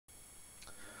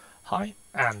Hi,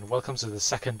 and welcome to the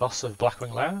second boss of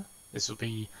Blackwing Lair. This will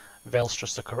be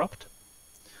Vaelstrasz the Corrupt.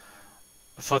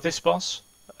 For this boss,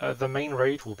 the main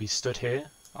raid will be stood here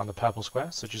on the purple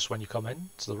square, so just when you come in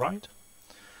to the right.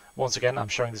 Once again, I'm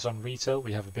showing this on retail.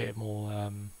 We have a bit more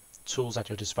tools at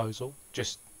your disposal,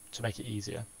 just to make it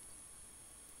easier.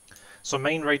 So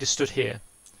main raid is stood here.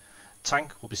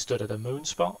 Tank will be stood at a moon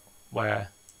spot, where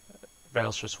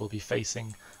Vaelstrasz will be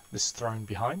facing this throne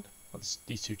behind,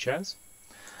 these two chairs.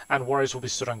 And warriors will be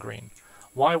stood on green.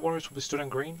 Why warriors will be stood on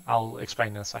green, I'll explain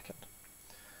in a second.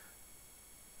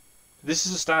 This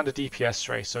is a standard DPS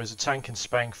race, so it's a tank and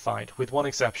spank fight, with one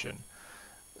exception.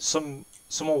 Someone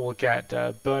will get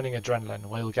burning adrenaline,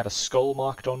 where you'll get a skull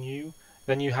marked on you.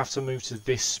 Then you have to move to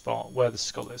this spot where the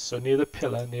skull is, so near the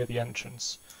pillar, near the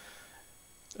entrance,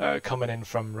 coming in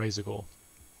from Razorgore.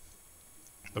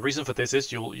 The reason for this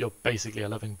is you're basically a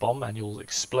living bomb and you'll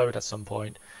explode at some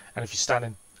point, and if you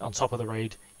stand on top of the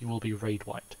raid, you will be raid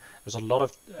wiped. There's a lot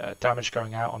of damage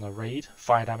going out on a raid,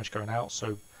 fire damage going out,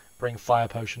 so bring fire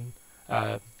potion,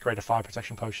 greater fire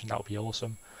protection potion, that would be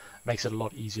awesome. Makes it a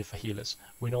lot easier for healers.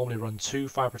 We normally run 2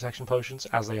 fire protection potions,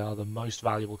 as they are the most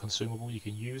valuable consumable you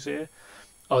can use here,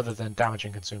 other than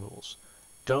damaging consumables.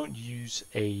 Don't use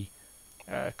a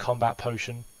combat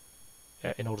potion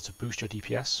in order to boost your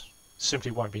DPS.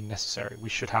 Simply won't be necessary. We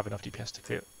should have enough DPS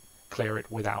to clear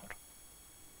it without.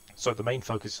 So the main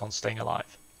focus is on staying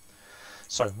alive.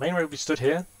 So main raid will be stood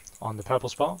here on the purple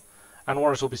spot, and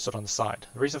warriors will be stood on the side.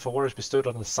 The reason for warriors to be stood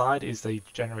on the side is they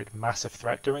generate massive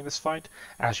threat during this fight,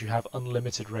 as you have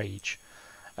unlimited rage.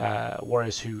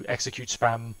 Warriors who execute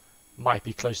spam might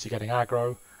be close to getting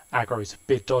aggro. Aggro is a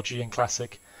bit dodgy in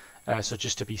Classic, so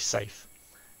just to be safe.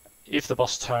 If the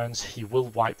boss turns, he will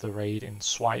wipe the raid in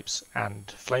swipes and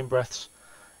flame breaths.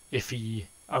 If he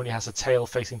only has a tail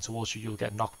facing towards you, you'll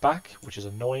get knocked back, which is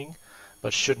annoying,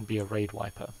 but shouldn't be a raid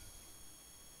wiper.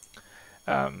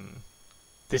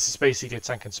 This is basically a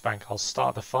tank and spank. I'll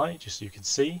start the fight just so you can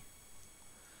see.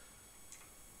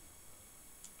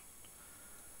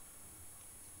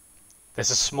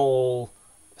 There's a small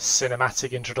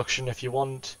cinematic introduction if you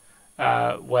want,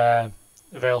 where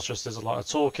Vaelstrasz does a lot of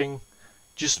talking.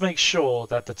 Just make sure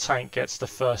that the tank gets the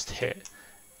first hit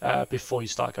before you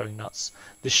start going nuts.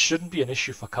 This shouldn't be an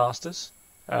issue for casters,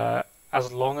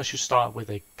 as long as you start with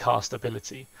a cast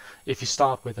ability. If you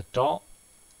start with a dot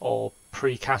or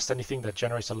pre-cast anything that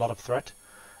generates a lot of threat,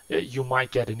 you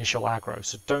might get initial aggro.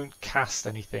 So don't cast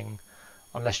anything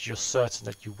unless you're certain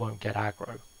that you won't get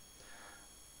aggro.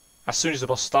 As soon as the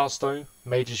boss starts though,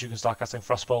 mages you can start casting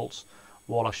frost bolts,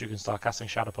 warlocks you can start casting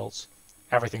shadow bolts.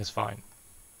 Everything is fine.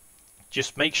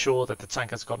 Just make sure that the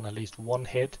tank has gotten at least one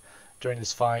hit during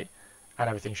this fight, and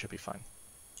everything should be fine.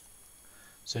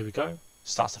 So here we go,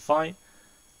 starts the fight.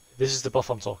 This is the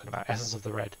buff I'm talking about, Essence of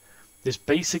the Red. This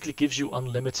basically gives you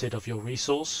unlimited of your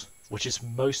resource, which is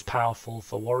most powerful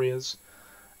for warriors.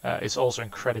 It's also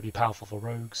incredibly powerful for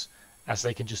rogues, as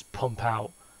they can just pump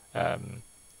out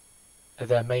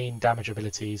their main damage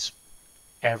abilities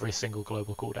every single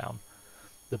global cooldown.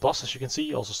 The boss, as you can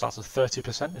see, also starts at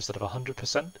 30% instead of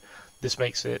 100%. This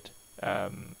makes it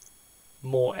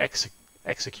more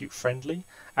execute friendly,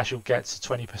 as you'll get to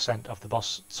 20% of the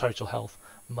boss total health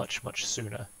much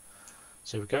sooner.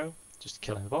 So here we go, just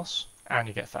killing the boss, and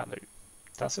you get fat loot.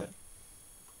 That's it.